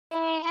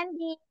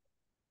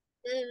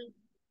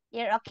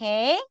You're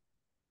okay?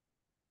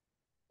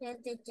 Yes,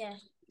 teacher.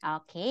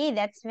 Okay,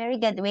 that's very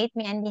good. Wait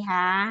me, Andy,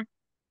 ha?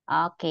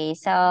 Okay,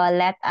 so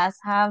let us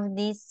have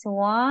this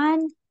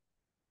one.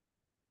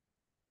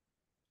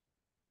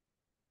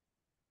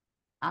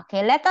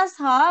 Okay, let us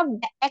have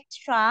the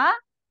extra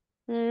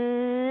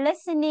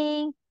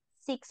listening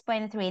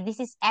 6.3. This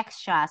is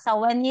extra. So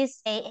when you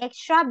say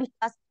extra,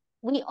 because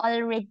we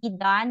already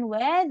done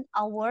with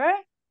our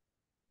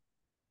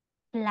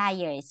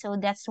flyers. So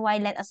that's why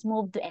let us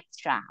move to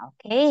extra.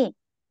 Okay.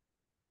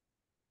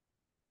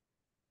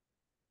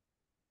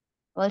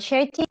 We'll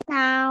share it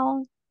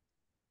now.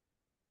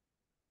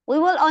 We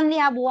will only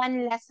have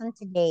one lesson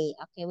today.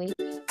 Okay, wait.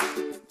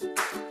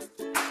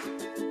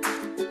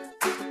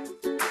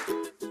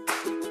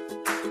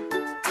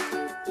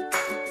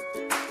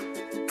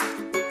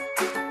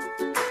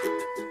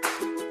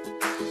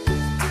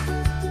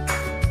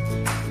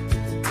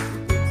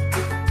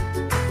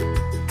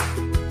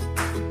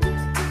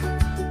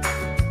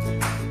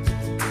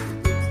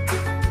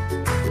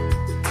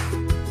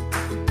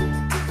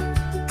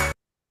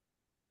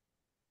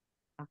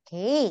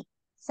 Okay.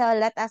 So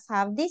let us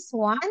have this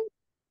one.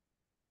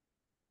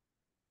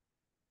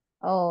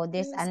 Oh,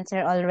 this answer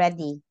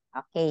already.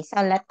 Okay,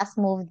 so let us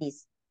move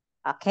this.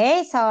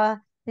 Okay, so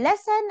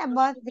lesson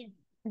about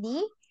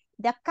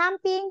the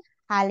camping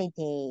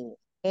holiday.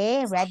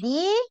 Okay,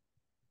 ready?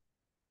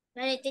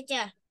 Ready,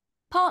 teacher.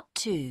 Part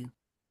 2.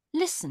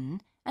 Listen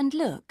and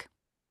look.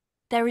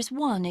 There is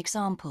one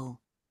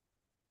example.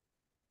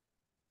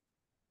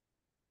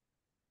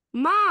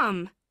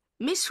 Mom,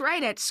 Miss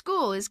Wright at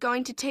school is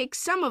going to take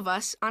some of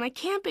us on a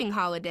camping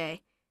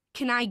holiday.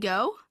 Can I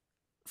go?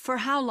 For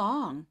how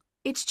long?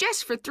 It's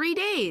just for 3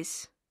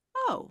 days.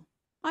 Oh,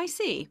 I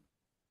see.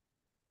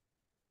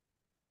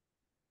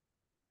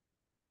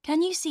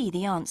 Can you see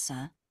the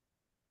answer?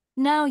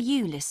 Now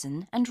you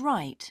listen and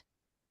write.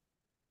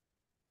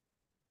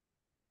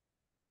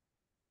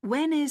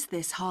 When is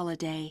this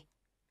holiday?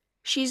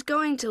 She's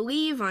going to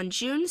leave on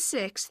June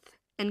 6th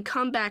and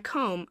come back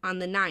home on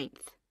the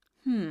 9th.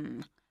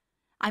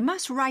 I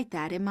must write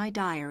that in my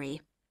diary.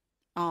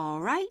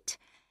 All right.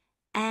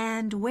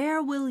 And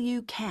where will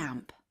you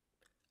camp?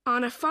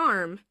 On a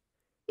farm.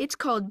 It's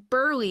called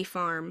Burley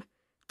Farm.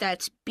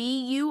 That's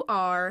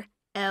Burley.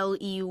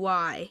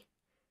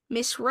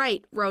 Miss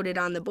Wright wrote it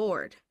on the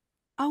board.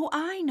 Oh,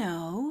 I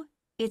know.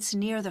 It's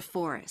near the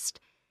forest.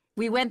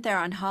 We went there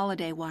on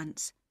holiday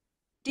once.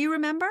 Do you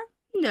remember?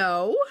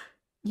 No.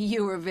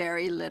 You were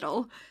very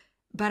little.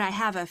 But I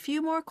have a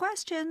few more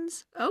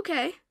questions.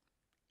 Okay.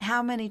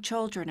 How many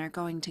children are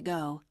going to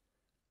go?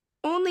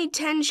 Only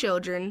 10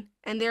 children,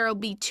 and there'll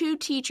be 2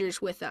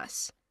 teachers with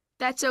us.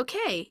 That's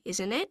okay,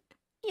 isn't it?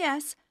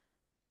 Yes.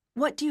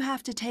 What do you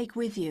have to take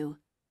with you?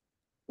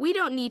 We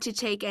don't need to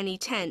take any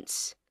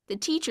tents. The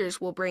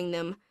teachers will bring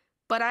them,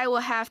 but I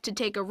will have to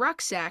take a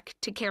rucksack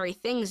to carry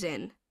things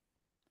in.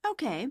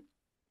 Okay.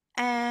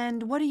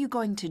 And what are you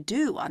going to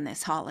do on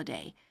this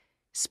holiday?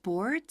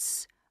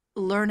 Sports?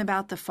 Learn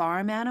about the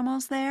farm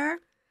animals there?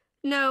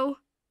 No,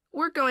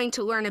 we're going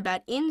to learn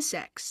about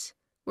insects.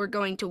 We're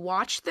going to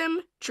watch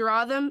them,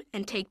 draw them,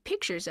 and take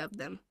pictures of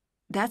them.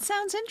 That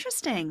sounds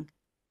interesting.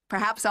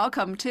 Perhaps I'll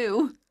come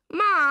too.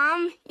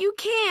 Mom, you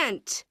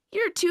can't.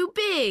 You're too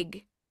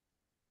big.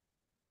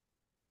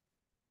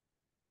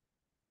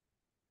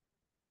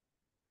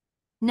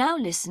 Now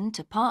listen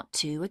to Part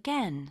 2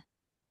 again.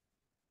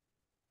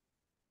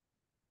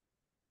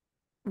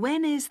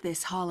 When is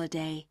this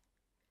holiday?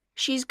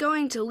 She's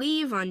going to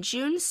leave on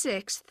June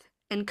 6th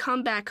and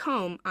come back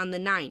home on the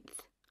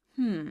 9th.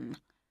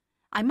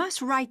 I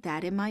must write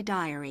that in my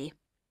diary.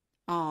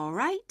 All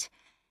right.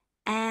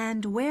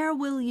 And where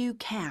will you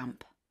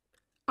camp?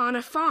 On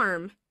a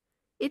farm.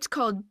 It's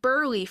called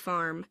Burley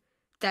Farm.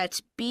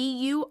 That's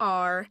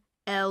Burley.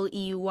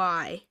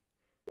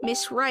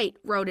 Miss Wright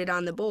wrote it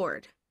on the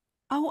board.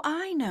 Oh,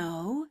 I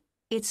know.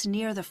 It's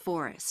near the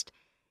forest.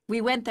 We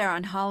went there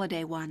on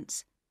holiday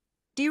once.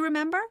 Do you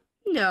remember?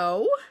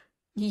 No.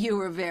 You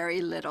were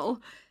very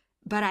little.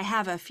 But I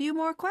have a few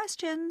more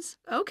questions.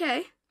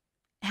 Okay.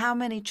 How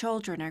many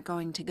children are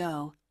going to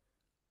go?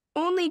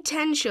 Only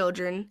 10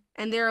 children,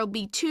 and there'll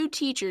be 2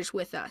 teachers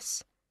with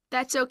us.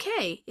 That's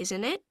okay,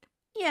 isn't it?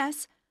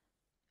 Yes.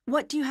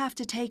 What do you have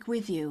to take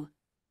with you?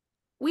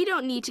 We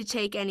don't need to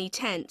take any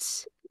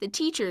tents. The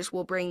teachers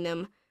will bring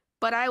them,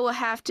 but I will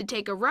have to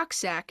take a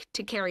rucksack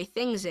to carry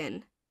things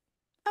in.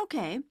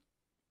 Okay.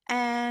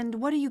 And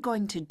what are you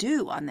going to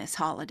do on this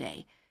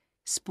holiday?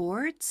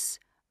 Sports?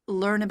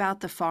 Learn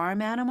about the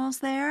farm animals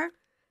there?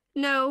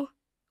 No,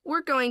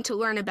 we're going to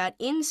learn about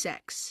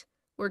insects.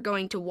 We're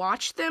going to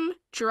watch them,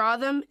 draw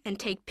them, and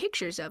take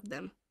pictures of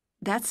them.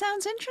 That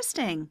sounds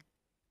interesting.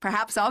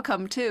 Perhaps I'll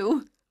come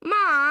too.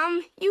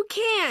 Mom, you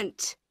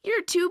can't.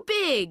 You're too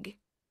big.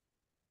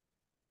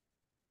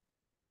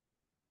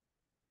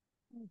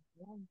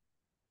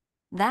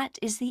 That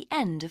is the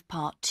end of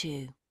Part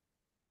 2.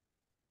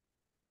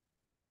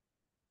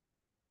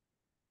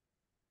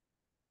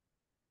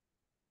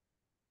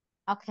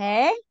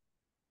 Okay.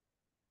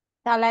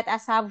 So let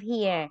us have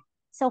here.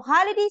 So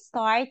holiday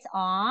starts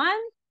on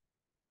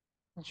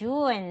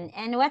June.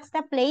 And what's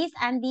the place,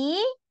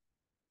 Andy?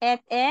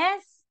 It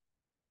is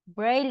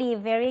Burley.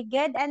 Very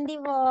good, Andy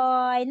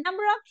boy.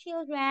 Number of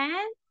children?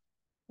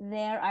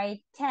 There are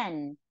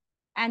 10.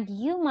 And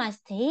you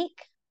must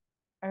take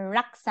a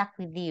rucksack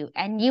with you.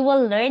 And you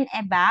will learn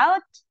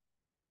about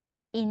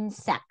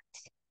insect.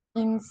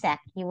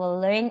 Insect. You will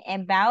learn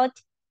about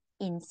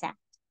insect.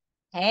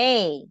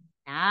 Hey,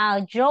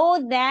 now draw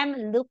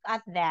them, look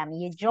at them.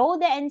 You draw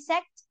the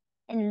insect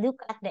and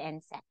look at the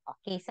insect.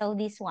 Okay, so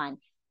this one.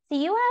 So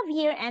you have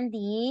here,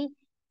 Andy,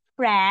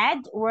 Fred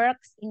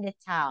works in the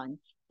town.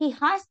 He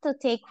has to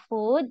take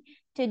food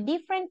to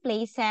different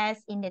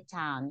places in the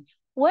town.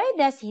 Where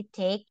does he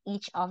take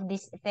each of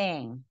these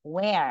things?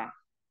 Where?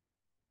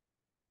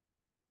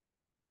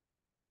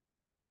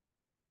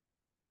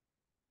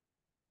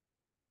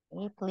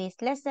 Okay, please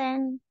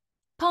listen.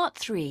 Part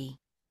 3.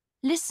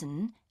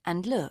 Listen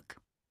and look.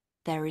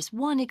 There is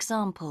one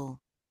example.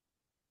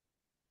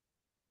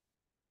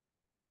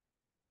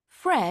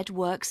 Fred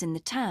works in the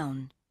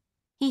town.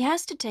 He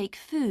has to take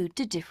food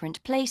to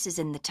different places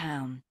in the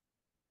town.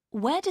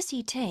 Where does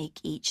he take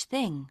each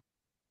thing?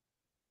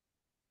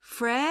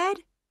 Fred,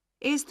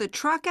 is the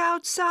truck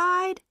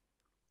outside?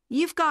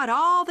 You've got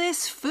all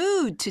this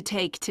food to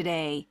take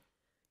today.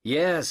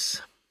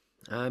 Yes,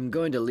 I'm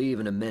going to leave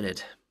in a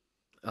minute.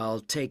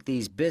 I'll take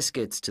these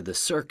biscuits to the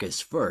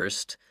circus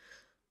first.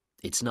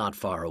 It's not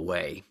far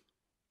away.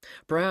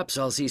 Perhaps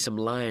I'll see some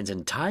lions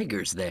and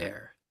tigers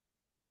there.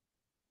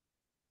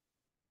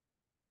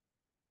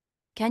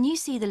 Can you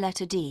see the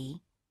letter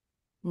D?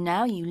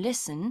 Now you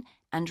listen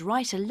and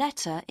write a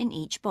letter in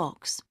each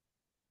box.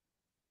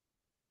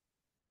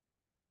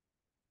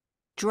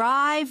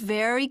 Drive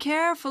very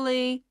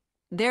carefully.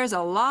 There's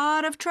a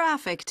lot of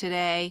traffic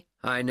today.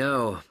 I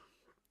know.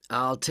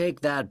 I'll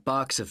take that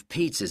box of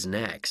pizzas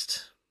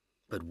next.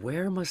 But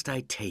where must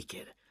I take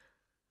it?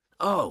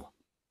 Oh,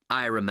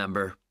 I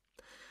remember.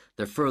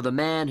 They're for the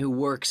man who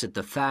works at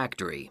the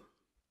factory.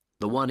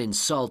 The one in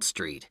Salt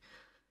Street.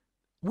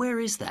 Where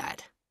is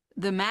that?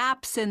 The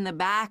map's in the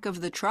back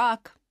of the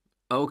truck.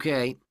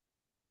 Okay.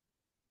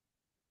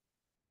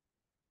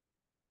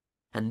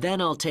 And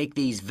then I'll take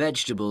these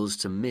vegetables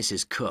to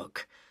Mrs.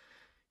 Cook.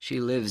 She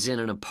lives in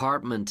an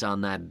apartment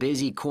on that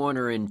busy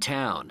corner in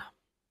town.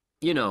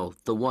 You know,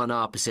 the one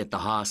opposite the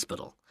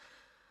hospital.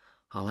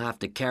 I'll have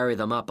to carry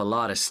them up a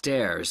lot of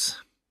stairs.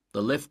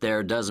 The lift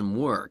there doesn't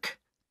work.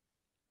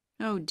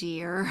 Oh,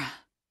 dear.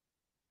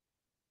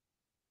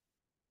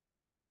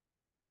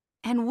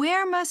 And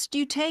where must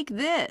you take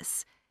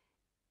this?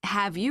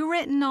 Have you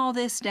written all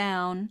this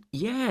down?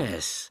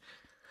 Yes.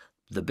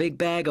 The big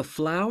bag of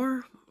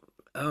flour?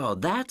 Oh,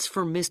 that's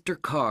for Mr.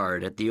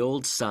 Card at the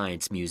old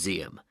Science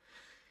Museum.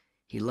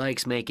 He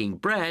likes making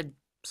bread,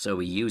 so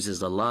he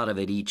uses a lot of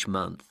it each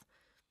month.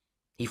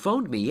 He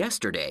phoned me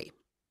yesterday.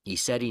 He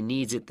said he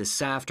needs it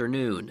this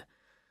afternoon.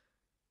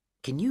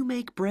 Can you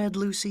make bread,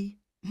 Lucy?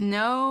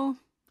 No,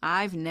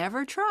 I've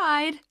never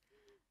tried.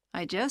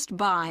 I just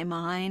buy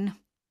mine.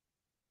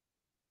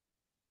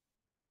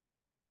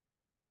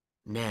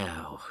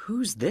 Now,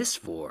 who's this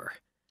for?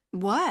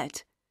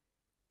 What?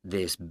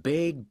 This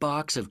big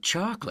box of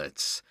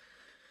chocolates.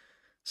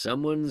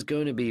 Someone's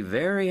going to be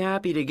very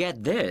happy to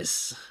get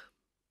this.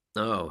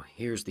 Oh,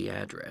 here's the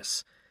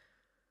address.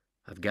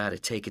 I've got to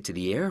take it to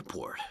the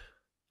airport.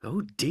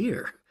 Oh,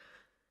 dear.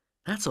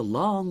 That's a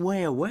long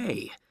way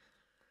away.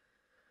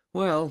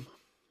 Well,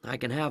 I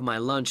can have my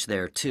lunch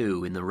there,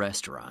 too, in the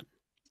restaurant.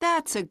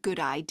 That's a good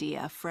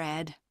idea,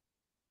 Fred.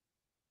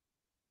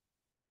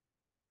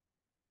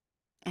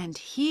 And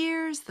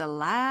here's the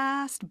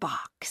last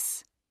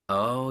box.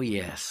 Oh,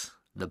 yes,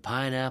 the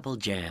pineapple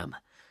jam.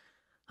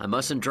 I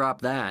mustn't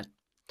drop that.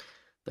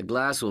 The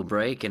glass will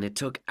break, and it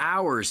took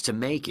hours to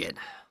make it.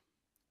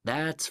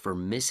 That's for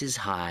Mrs.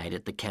 Hyde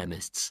at the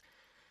chemist's.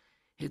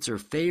 It's her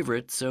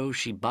favorite, so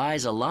she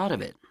buys a lot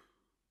of it.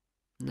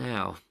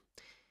 Now,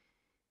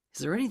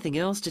 is there anything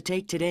else to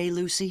take today,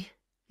 Lucy?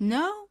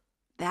 No,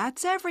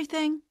 that's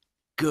everything.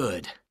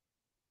 Good.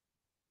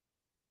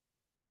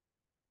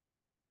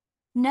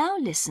 Now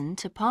listen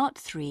to part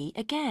 3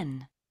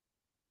 again.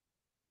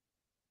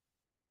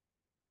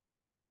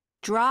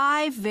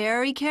 Drive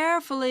very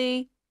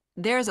carefully.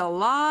 There's a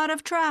lot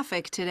of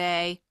traffic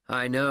today.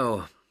 I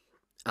know.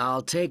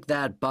 I'll take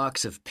that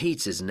box of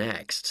pizzas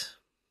next.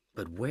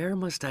 But where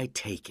must I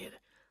take it?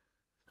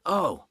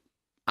 Oh,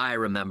 I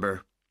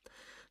remember.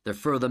 They're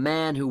for the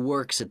man who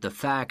works at the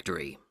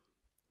factory.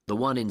 The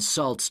one in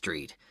Salt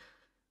Street.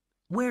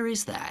 Where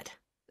is that?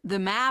 The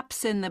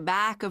map's in the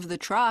back of the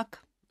truck.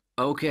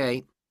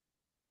 Okay.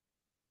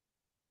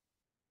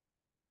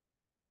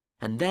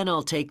 And then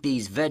I'll take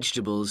these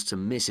vegetables to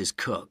Mrs.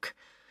 Cook.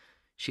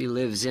 She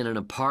lives in an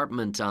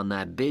apartment on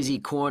that busy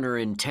corner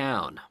in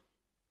town.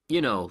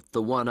 You know,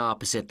 the one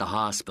opposite the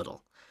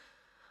hospital.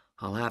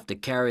 I'll have to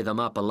carry them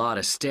up a lot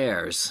of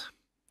stairs.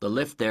 The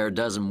lift there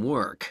doesn't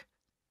work.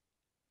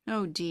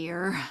 Oh,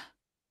 dear.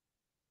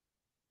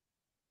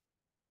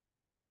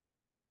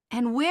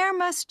 And where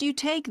must you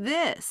take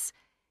this?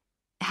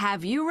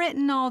 Have you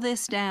written all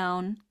this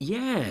down?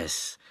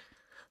 Yes.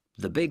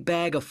 The big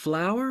bag of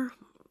flour?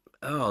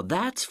 Oh,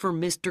 that's for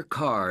Mr.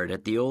 Card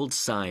at the old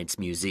Science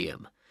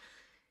Museum.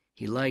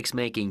 He likes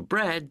making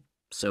bread,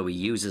 so he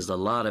uses a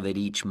lot of it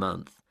each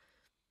month.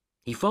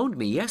 He phoned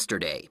me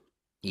yesterday.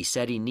 He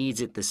said he needs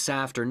it this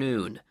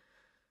afternoon.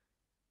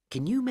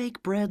 Can you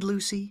make bread,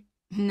 Lucy?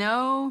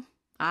 No,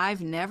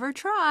 I've never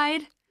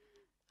tried.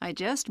 I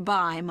just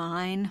buy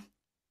mine.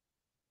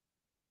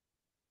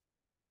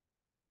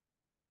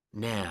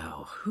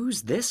 Now,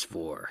 who's this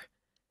for?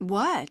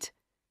 What?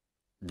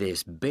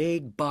 This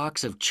big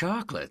box of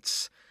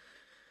chocolates.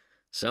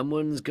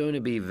 Someone's going to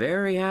be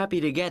very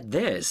happy to get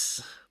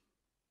this.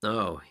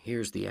 Oh,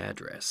 here's the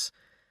address.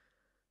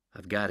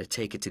 I've got to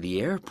take it to the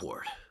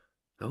airport.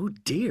 Oh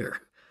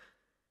dear,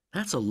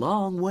 that's a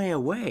long way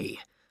away.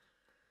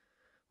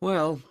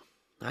 Well,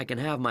 I can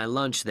have my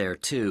lunch there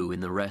too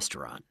in the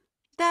restaurant.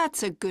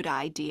 That's a good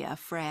idea,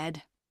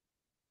 Fred.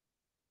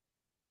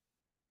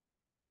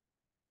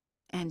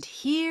 And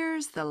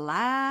here's the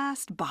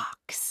last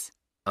box.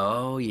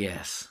 Oh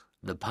yes,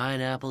 the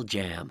pineapple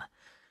jam.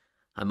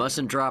 I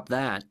mustn't drop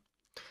that.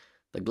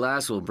 The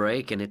glass will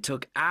break and it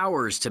took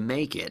hours to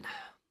make it.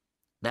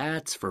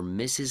 That's for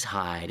Mrs.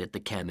 Hyde at the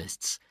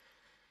chemist's.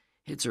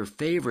 It's her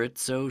favorite,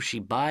 so she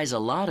buys a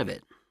lot of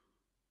it.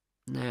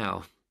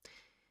 Now,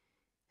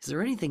 is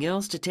there anything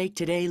else to take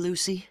today,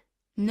 Lucy?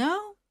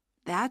 No,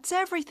 that's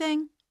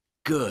everything.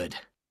 Good.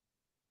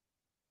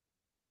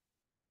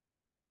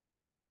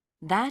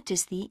 That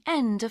is the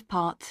end of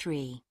part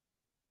 3.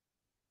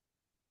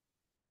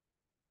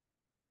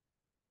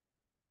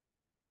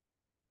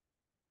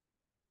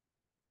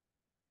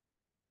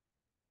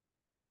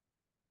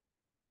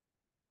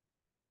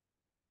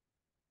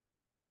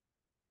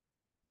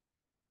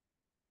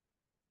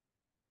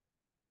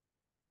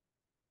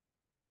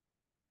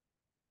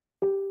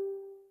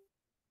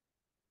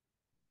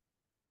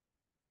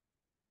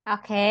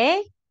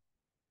 Okay.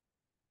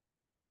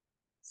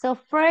 So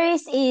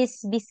first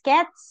is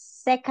biscuits.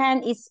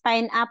 Second is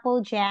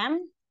pineapple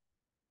jam.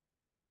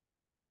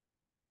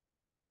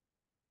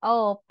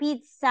 Oh,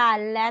 pizza,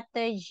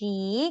 letter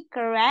G.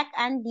 Correct,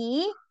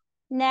 Andy.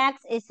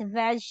 Next is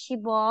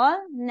vegetable.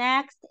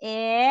 Next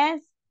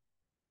is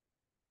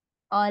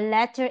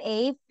letter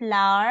A,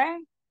 flour.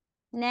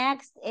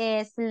 Next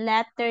is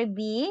letter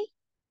B.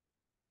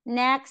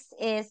 Next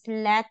is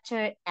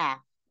letter F.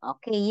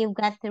 Okay, you've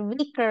got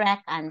 3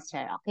 correct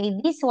answer. Okay,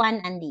 this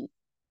one, Andy.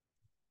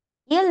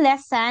 You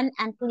listen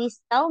and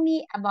please tell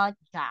me about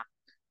Jack.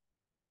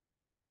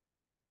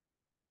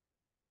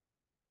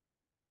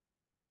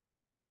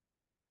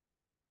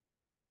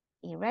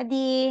 You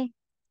ready?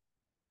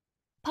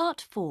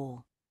 Part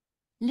 4.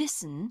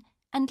 Listen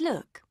and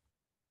look.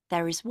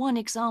 There is one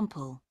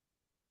example.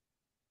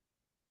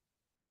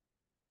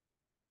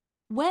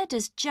 Where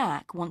does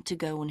Jack want to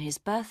go on his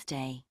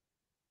birthday?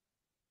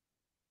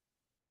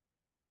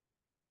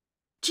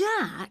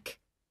 Jack,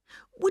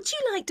 would you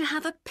like to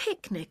have a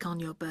picnic on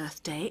your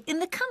birthday in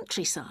the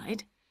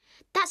countryside?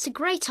 That's a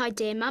great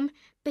idea, Mum,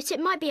 but it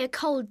might be a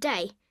cold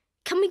day.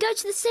 Can we go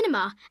to the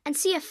cinema and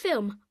see a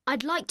film?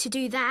 I'd like to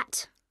do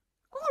that.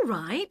 All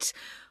right.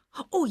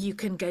 Or you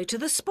can go to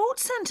the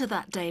sports centre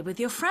that day with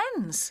your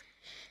friends.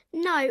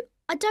 No,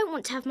 I don't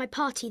want to have my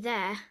party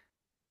there.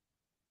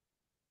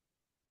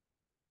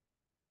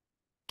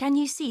 Can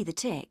you see the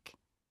tick?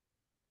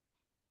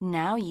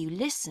 Now you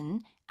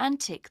listen and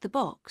tick the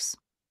box.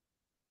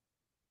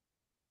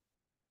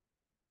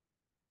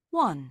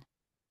 1.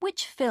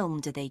 Which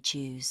film do they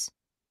choose?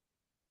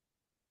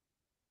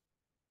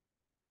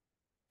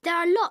 There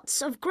are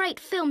lots of great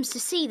films to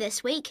see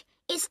this week.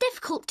 It's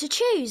difficult to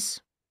choose.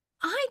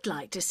 I'd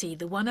like to see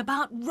the one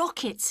about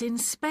rockets in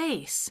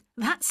space.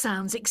 That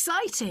sounds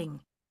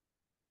exciting.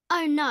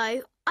 Oh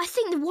no, I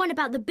think the one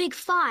about the big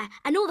fire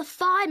and all the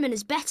firemen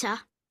is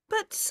better.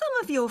 But some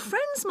of your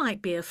friends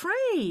might be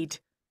afraid.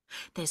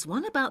 There's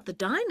one about the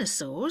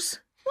dinosaurs.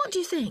 What do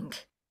you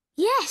think?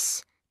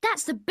 Yes,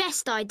 that's the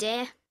best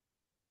idea.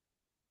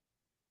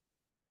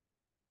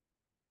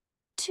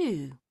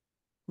 2.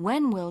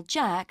 When will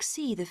Jack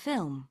see the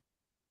film?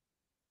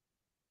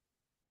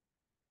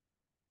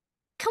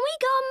 Can we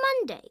go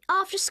on Monday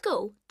after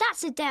school?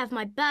 That's the day of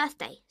my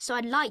birthday, so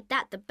I'd like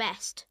that the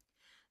best.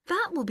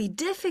 That will be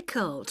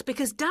difficult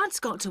because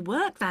Dad's got to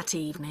work that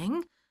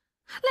evening.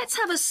 Let's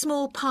have a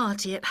small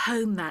party at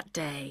home that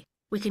day.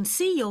 We can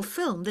see your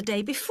film the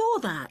day before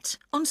that,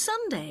 on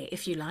Sunday,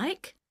 if you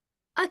like.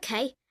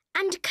 OK,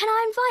 and can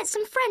I invite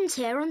some friends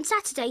here on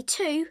Saturday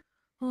too?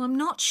 Oh, I'm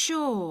not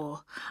sure.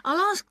 I'll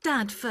ask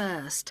Dad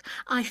first.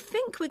 I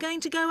think we're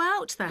going to go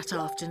out that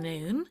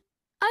afternoon.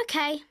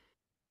 OK.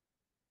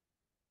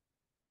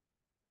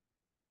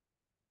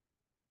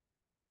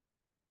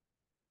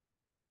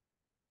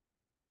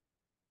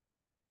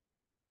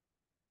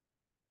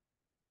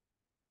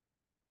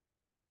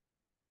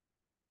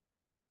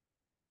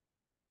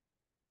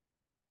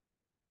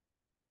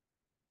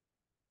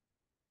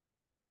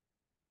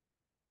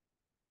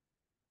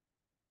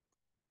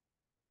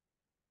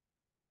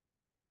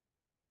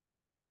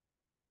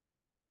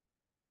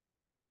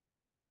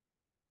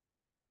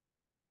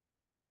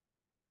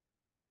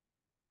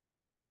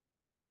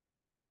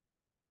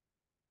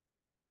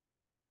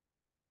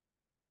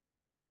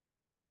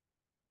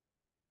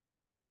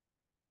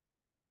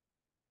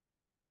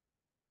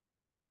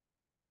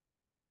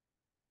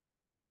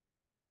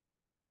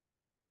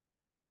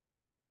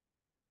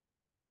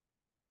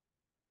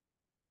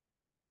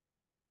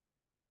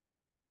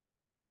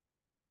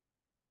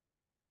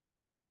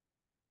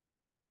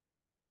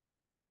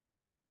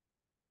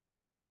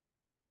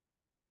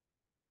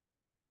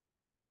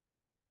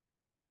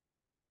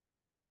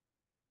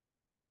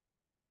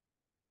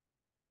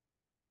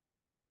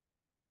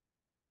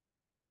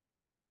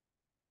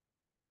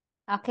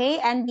 Okay,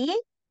 Andy?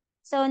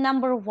 So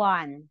number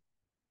 1.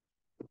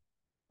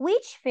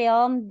 Which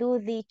film do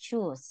they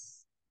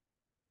choose?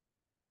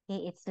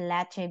 Okay, it's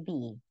letter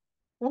B.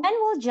 When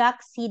will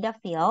Jack see the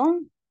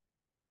film?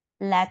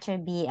 Letter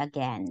B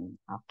again.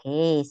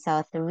 Okay,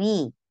 so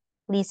 3.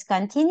 Please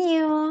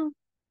continue.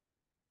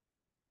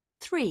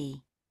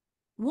 3.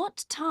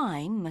 What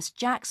time must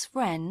Jack's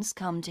friends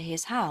come to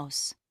his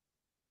house?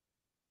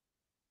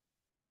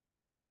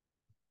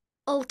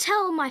 I'll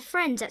tell my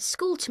friends at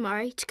school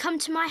tomorrow to come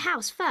to my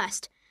house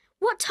first.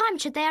 What time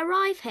should they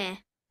arrive here?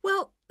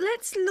 Well,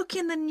 let's look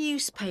in the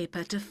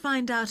newspaper to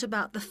find out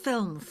about the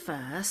film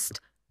first.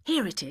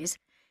 Here it is.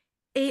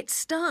 It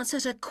starts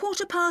at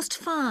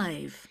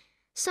 5:15.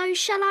 So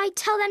shall I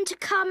tell them to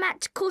come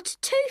at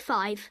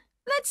 5:45?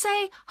 Let's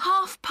say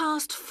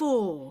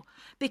 4:30,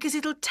 because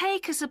it'll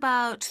take us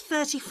about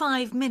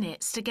 35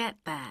 minutes to get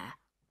there.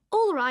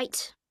 All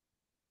right.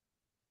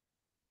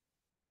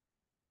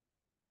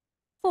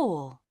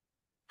 4.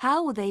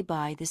 How will they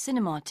buy the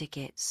cinema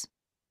tickets?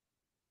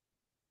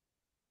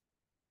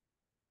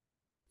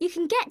 You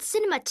can get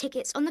cinema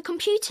tickets on the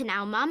computer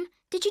now, Mum.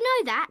 Did you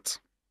know that?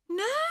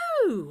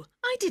 No,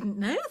 I didn't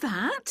know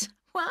that.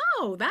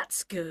 Wow,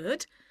 that's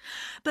good.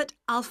 But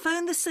I'll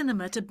phone the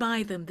cinema to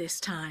buy them this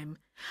time.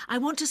 I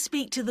want to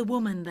speak to the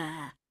woman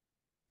there.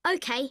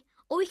 OK,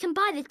 or we can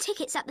buy the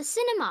tickets at the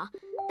cinema.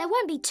 There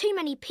won't be too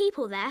many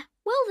people there,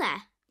 will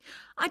there?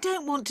 I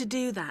don't want to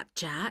do that,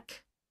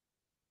 Jack.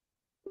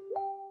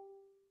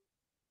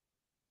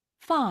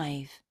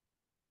 5.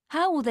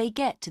 How will they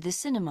get to the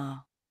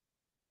cinema?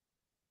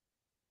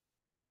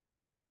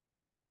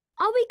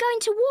 Are we going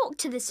to walk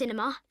to the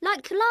cinema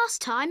like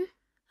last time?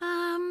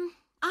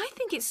 I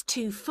think it's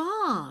too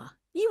far.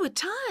 You were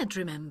tired,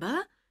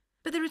 remember?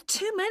 But there are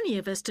too many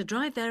of us to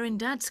drive there in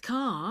Dad's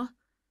car.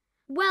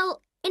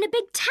 Well, in a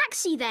big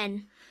taxi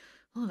then.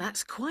 Oh,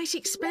 that's quite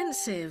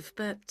expensive,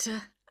 but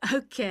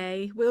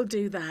OK, we'll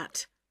do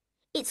that.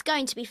 It's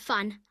going to be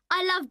fun.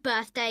 I love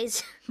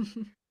birthdays.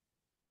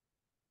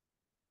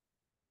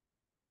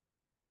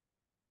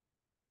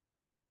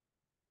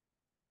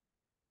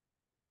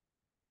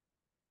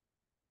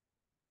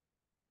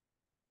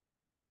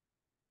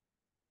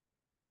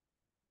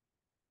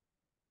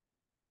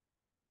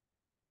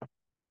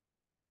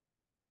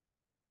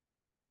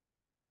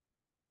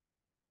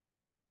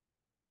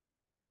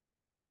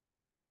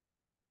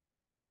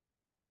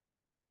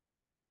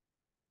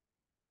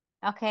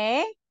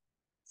 Okay.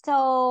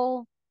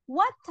 So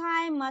what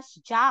time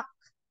must Jack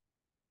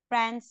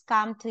friends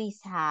come to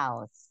his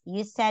house?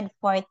 You said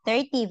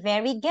 4:30.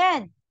 Very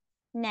good.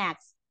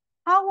 Next,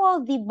 how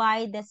will they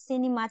buy the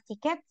cinema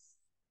tickets?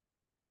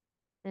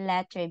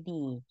 Letter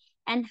B.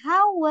 And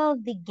how will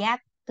they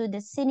get to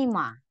the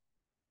cinema?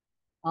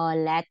 Oh,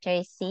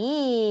 letter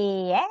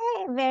C.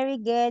 Yay, very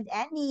good,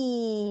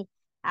 Andy.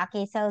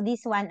 Okay, so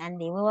this one,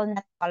 Andy, we will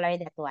not color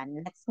that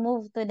one. Let's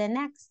move to the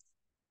next.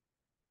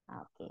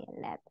 Okay,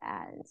 let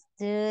us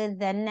do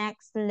the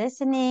next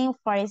listening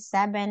for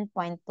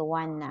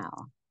 7.1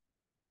 now.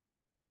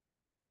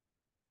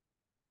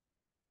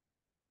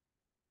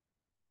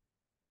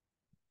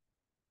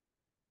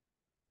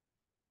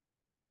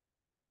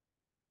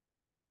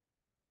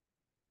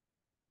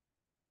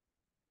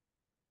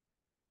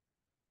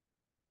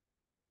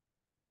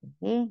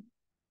 Okay.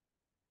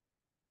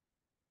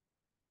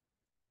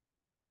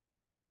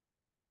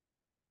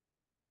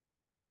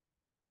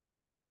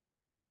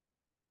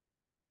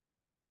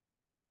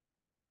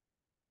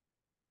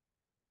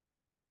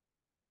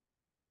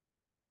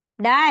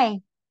 Day.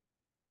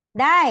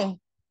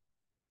 Day.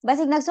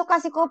 Basig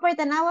nagsuka si Cooper,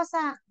 tanawa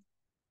sa...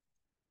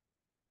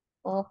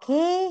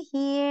 Okay,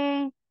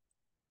 here.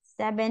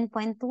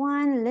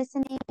 7.1,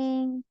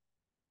 listening.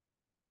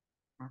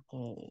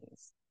 Okay.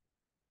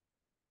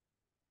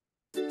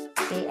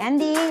 Okay,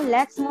 Andy,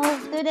 let's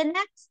move to the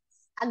next.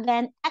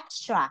 Again,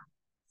 extra.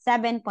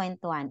 7.1.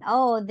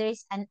 Oh,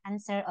 there's an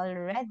answer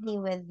already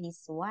with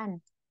this one.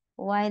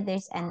 Why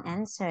there's an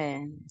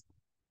answer?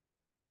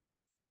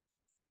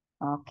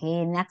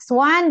 Okay, next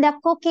one, the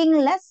cooking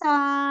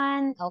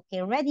lesson.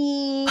 Okay,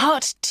 ready?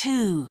 Part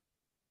 2.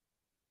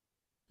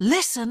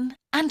 Listen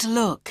and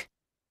look.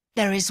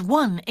 There is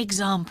one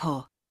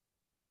example.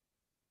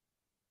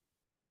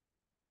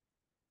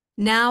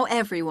 Now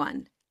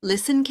everyone,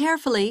 listen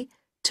carefully.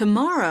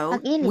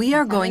 Tomorrow, Pag-init we na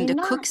are going to tayo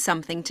na. cook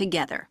something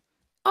together.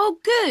 Oh,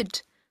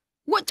 good.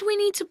 What do we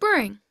need to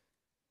bring?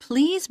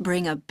 Please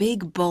bring a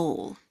big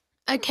bowl.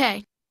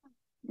 Okay.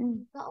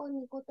 Mm.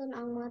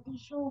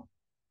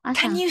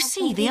 Can Asa? you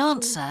see the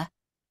answer?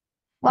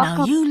 Waka.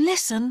 Now you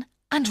listen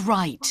and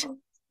write.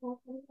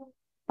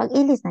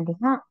 Pag-ilis na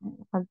diha.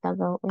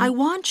 Pagtagaw. I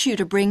want you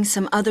to bring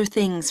some other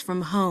things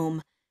from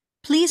home.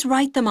 Please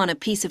write them on a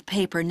piece of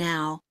paper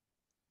now.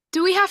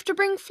 Do we have to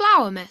bring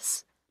flour,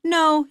 miss?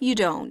 No, you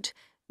don't.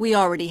 We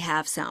already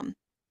have some.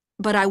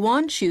 But I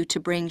want you to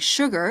bring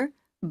sugar,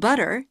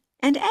 butter,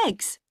 and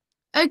eggs.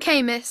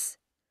 Okay, miss.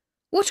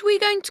 What are we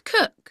going to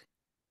cook?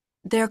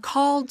 They're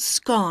called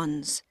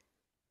scones.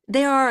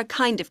 They are a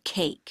kind of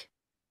cake.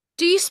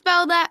 Do you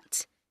spell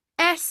that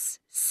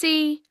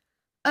S-C-O-N-E?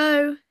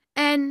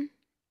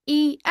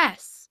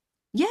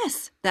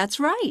 Yes, that's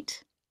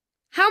right.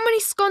 How many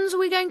scones are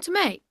we going to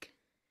make?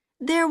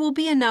 There will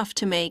be enough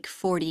to make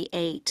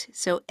 48,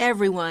 so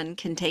everyone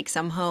can take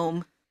some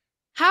home.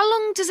 How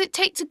long does it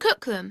take to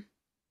cook them?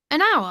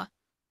 An hour?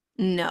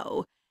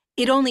 No,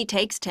 it only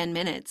takes 10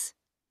 minutes.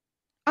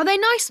 Are they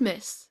nice,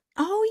 miss?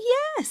 Oh,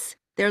 yes.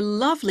 They're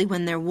lovely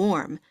when they're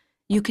warm.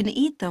 You can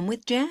eat them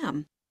with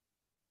jam.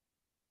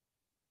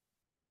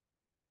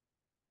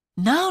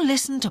 Now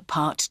listen to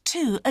part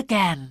 2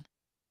 again.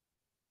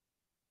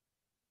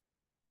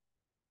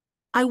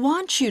 I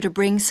want you to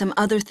bring some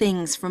other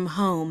things from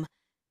home.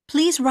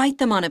 Please write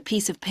them on a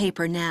piece of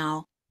paper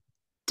now.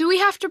 Do we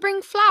have to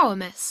bring flour,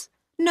 miss?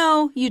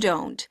 No, you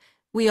don't.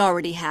 We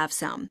already have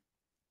some.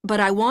 But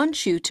I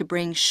want you to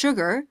bring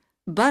sugar,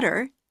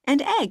 butter,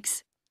 and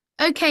eggs.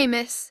 OK,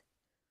 miss.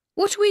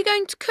 What are we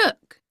going to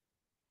cook?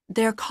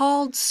 They're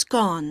called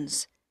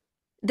scones.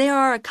 They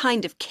are a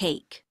kind of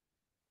cake.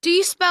 Do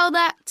you spell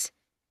that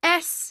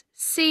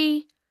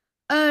S-C-O-N-E-S?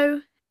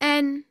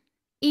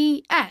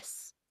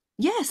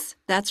 Yes,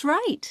 that's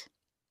right.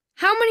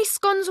 How many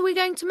scones are we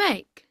going to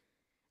make?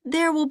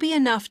 There will be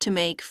enough to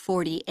make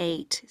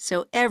 48,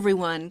 so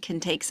everyone can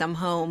take some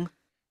home.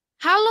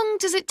 How long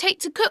does it take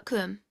to cook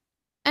them?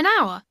 An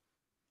hour?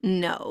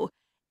 No,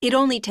 it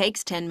only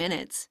takes 10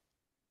 minutes.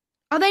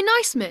 Are they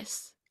nice,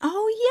 miss?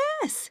 Oh,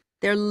 yes.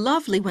 They're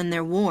lovely when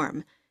they're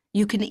warm.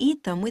 You can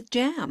eat them with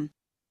jam.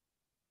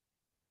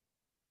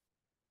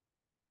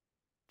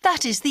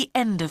 That is the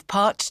end of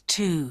part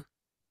 2.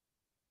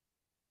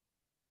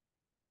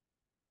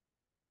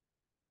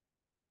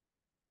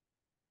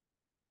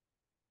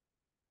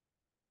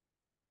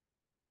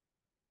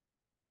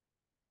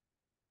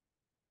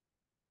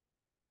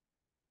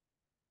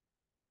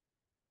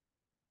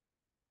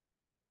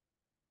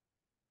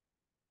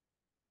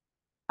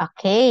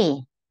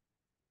 Okay.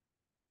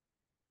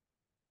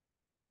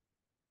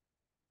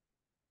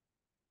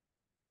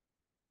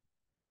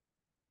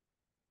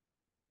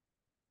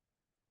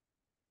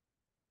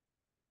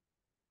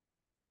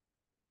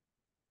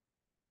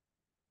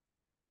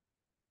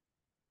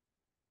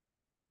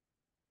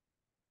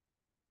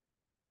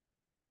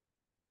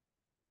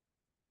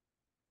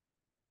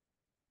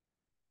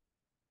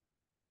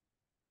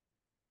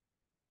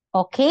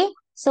 Okay,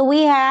 so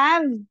we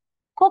have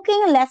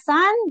cooking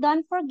lesson.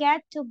 Don't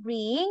forget to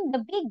bring the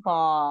big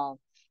bowl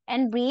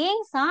and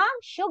bring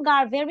some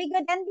sugar. Very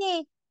good. And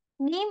the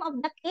name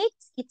of the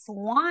cakes, it's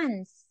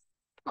ones,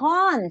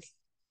 cones.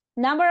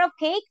 Number of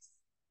cakes,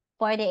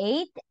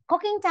 48.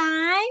 Cooking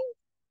time,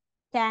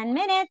 10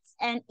 minutes.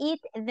 And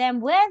eat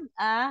them with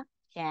a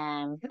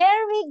jam.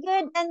 Very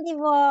good, Andy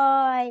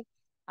boy.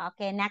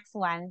 Okay, next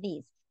one,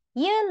 this.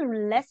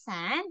 You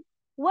listen.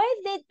 Where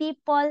did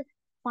people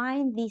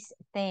find these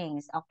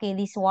things? Okay,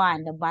 this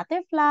one, the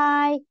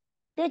butterfly,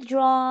 the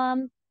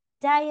drum,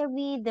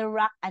 diary, the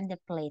rock, and the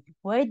plate.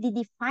 Where did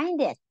he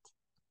find it?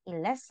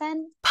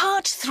 Listen.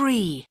 Part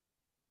 3.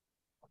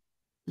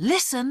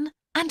 Listen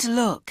and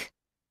look.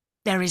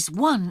 There is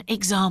one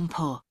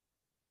example.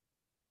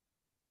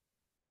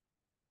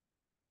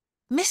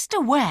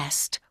 Mr.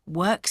 West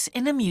works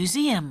in a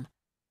museum.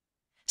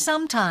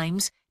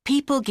 Sometimes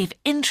people give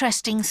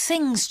interesting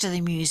things to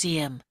the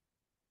museum.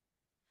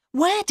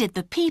 Where did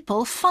the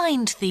people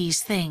find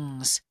these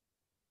things?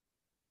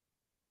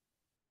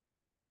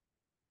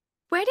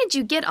 Where did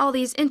you get all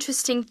these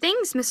interesting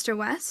things, Mr.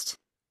 West?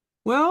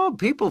 Well,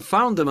 people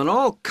found them in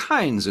all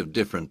kinds of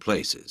different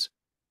places.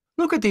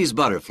 Look at these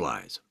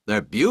butterflies.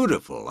 They're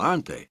beautiful,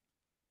 aren't they?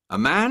 A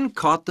man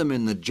caught them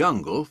in the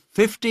jungle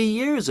 50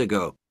 years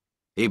ago.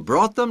 He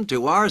brought them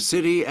to our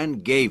city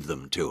and gave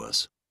them to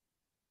us.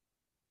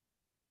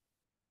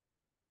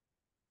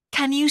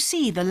 Can you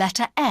see the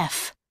letter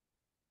F?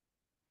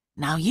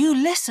 Now you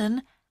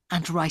listen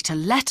and write a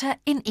letter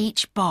in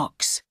each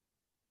box.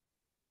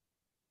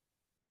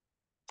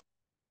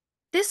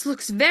 This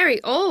looks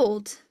very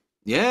old.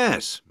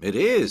 Yes, it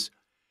is.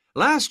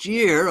 Last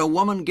year, a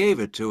woman gave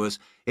it to us.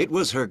 It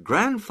was her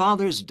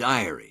grandfather's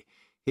diary.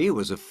 He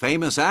was a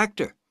famous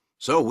actor,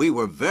 so we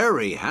were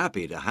very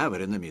happy to have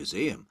it in the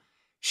museum.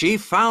 She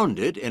found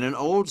it in an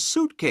old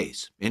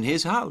suitcase in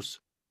his house.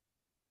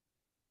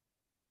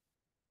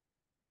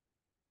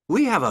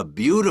 We have a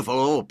beautiful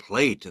old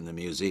plate in the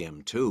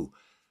museum, too.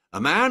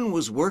 A man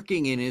was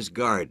working in his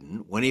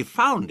garden when he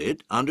found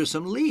it under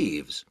some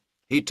leaves.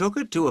 He took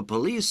it to a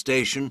police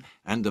station,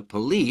 and the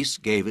police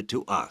gave it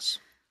to us.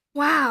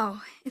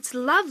 Wow, it's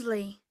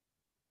lovely.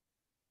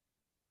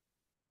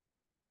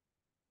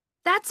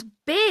 That's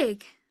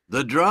big.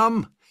 The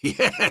drum?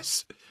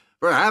 Yes.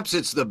 Perhaps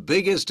it's the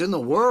biggest in the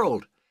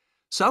world.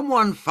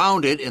 Someone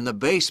found it in the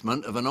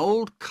basement of an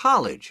old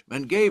college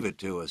and gave it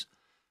to us.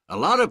 A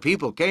lot of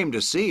people came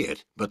to see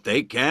it, but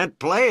they can't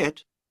play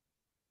it.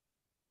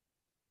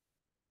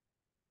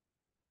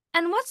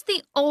 And what's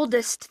the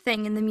oldest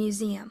thing in the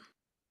museum?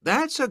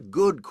 That's a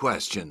good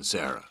question,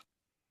 Sarah.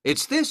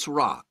 It's this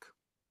rock.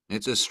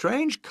 It's a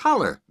strange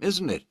color,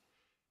 isn't it?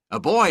 A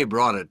boy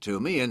brought it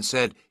to me and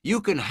said, "You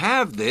can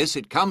have this.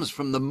 It comes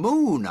from the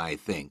moon, I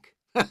think."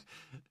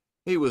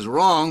 He was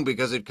wrong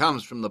because it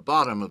comes from the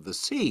bottom of the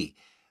sea,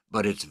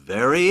 but it's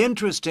very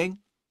interesting,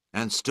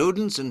 and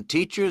students and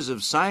teachers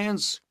of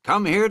science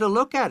come here to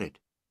look at it.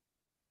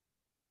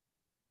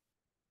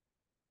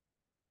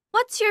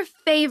 What's your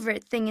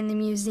favorite thing in the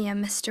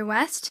museum, Mr.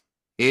 West?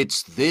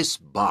 It's this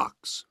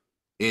box.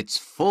 It's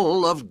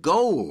full of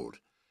gold.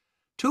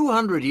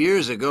 200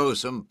 years ago,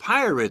 some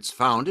pirates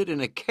found it in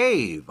a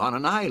cave on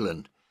an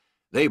island.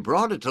 They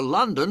brought it to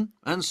London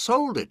and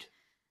sold it.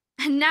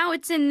 And now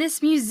it's in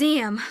this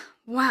museum.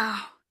 Wow.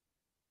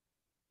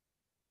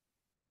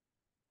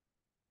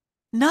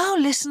 Now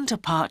listen to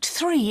part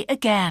 3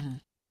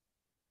 again.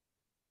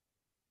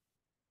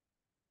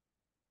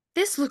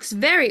 This looks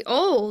very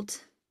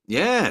old.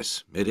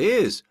 Yes, it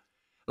is.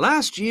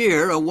 Last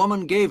year, a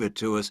woman gave it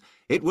to us.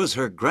 It was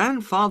her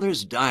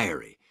grandfather's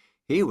diary.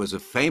 He was a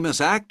famous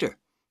actor,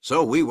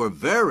 so we were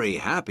very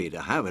happy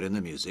to have it in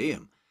the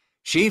museum.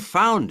 She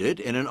found it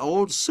in an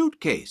old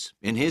suitcase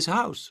in his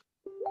house.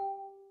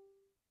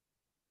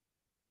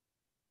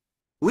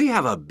 We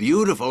have a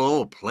beautiful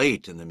old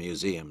plate in the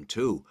museum,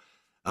 too.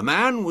 A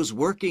man was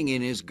working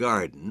in his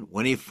garden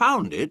when he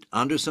found it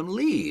under some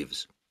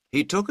leaves.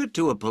 He took it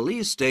to a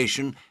police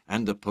station,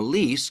 and the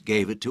police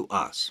gave it to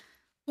us.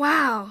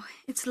 Wow,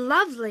 it's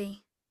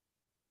lovely.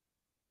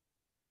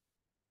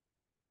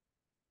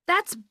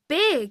 That's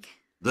big.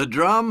 The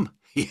drum?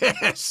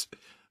 Yes.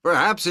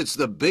 Perhaps it's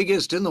the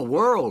biggest in the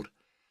world.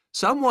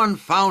 Someone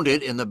found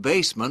it in the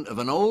basement of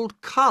an old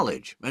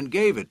college and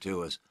gave it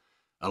to us.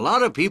 A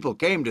lot of people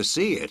came to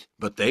see it,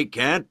 but they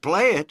can't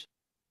play it.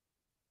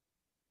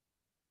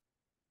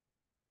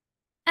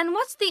 And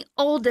what's the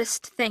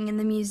oldest thing in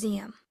the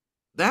museum?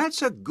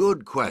 That's a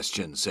good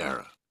question,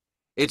 Sarah.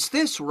 It's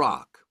this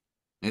rock.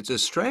 It's a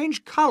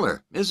strange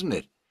color, isn't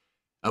it?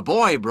 A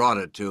boy brought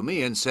it to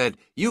me and said,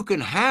 "You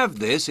can have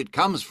this. It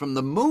comes from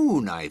the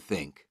moon, I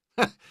think."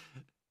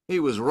 He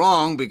was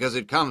wrong because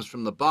it comes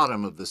from the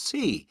bottom of the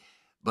sea,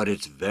 but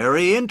it's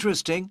very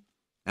interesting,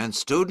 and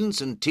students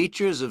and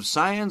teachers of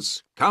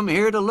science come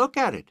here to look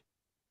at it.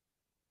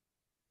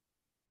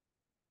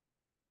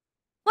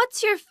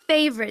 What's your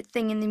favorite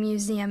thing in the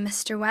museum,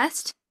 Mr.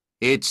 West?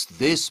 It's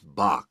this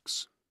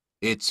box.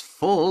 It's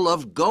full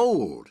of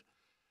gold.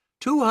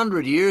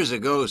 200 years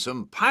ago,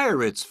 some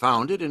pirates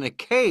found it in a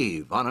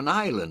cave on an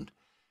island.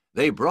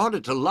 They brought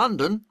it to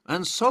London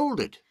and sold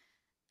it.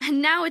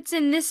 And now it's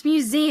in this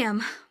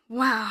museum.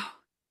 Wow.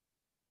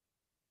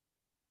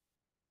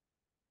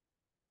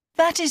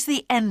 That is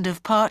the end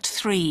of part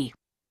 3.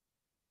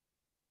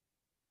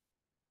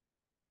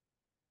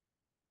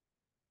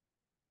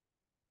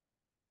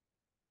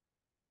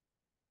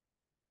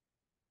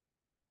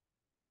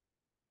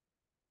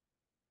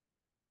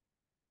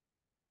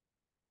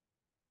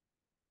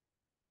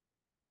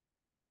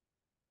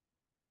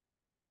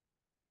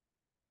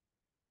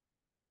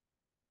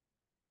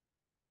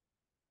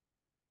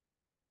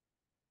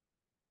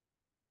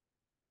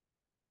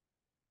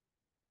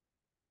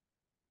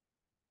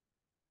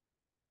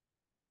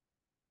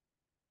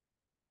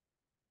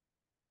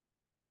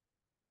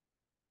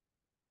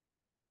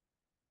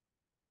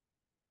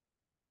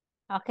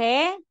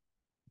 Okay?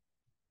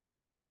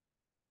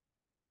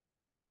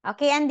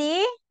 Okay,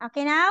 Andy?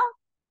 Okay now?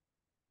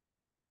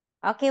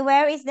 Okay,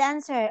 where is the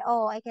answer?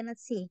 Oh, I cannot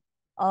see.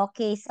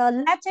 Okay, so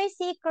letter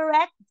C,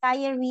 correct.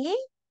 Diary.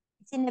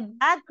 It's in the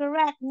back,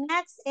 correct.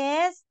 Next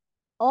is,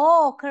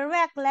 oh,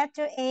 correct,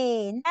 letter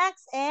A.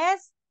 Next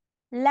is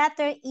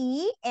letter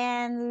E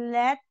and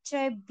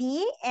letter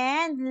B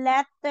and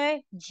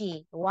letter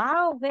G.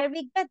 Wow,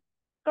 very good.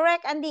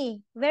 Correct,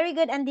 Andy. Very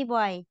good, Andy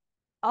boy.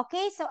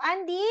 Okay, so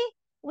Andy,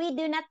 we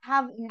do not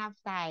have enough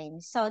time.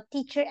 So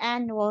Teacher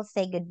Ann will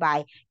say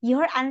goodbye.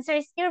 Your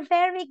answers, you're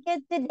very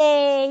good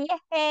today.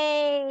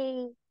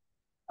 Yay!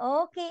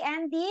 Okay,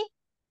 Andy,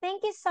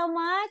 thank you so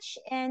much.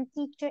 And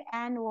Teacher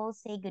Ann will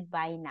say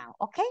goodbye now.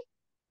 Okay?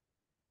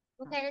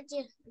 Okay, that's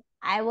you.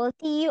 I will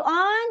see you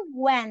on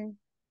when?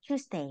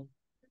 Tuesday.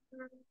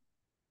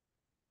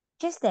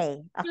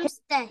 Tuesday. Okay.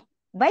 Tuesday.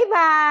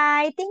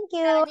 Bye-bye. Thank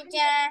you.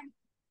 Teacher.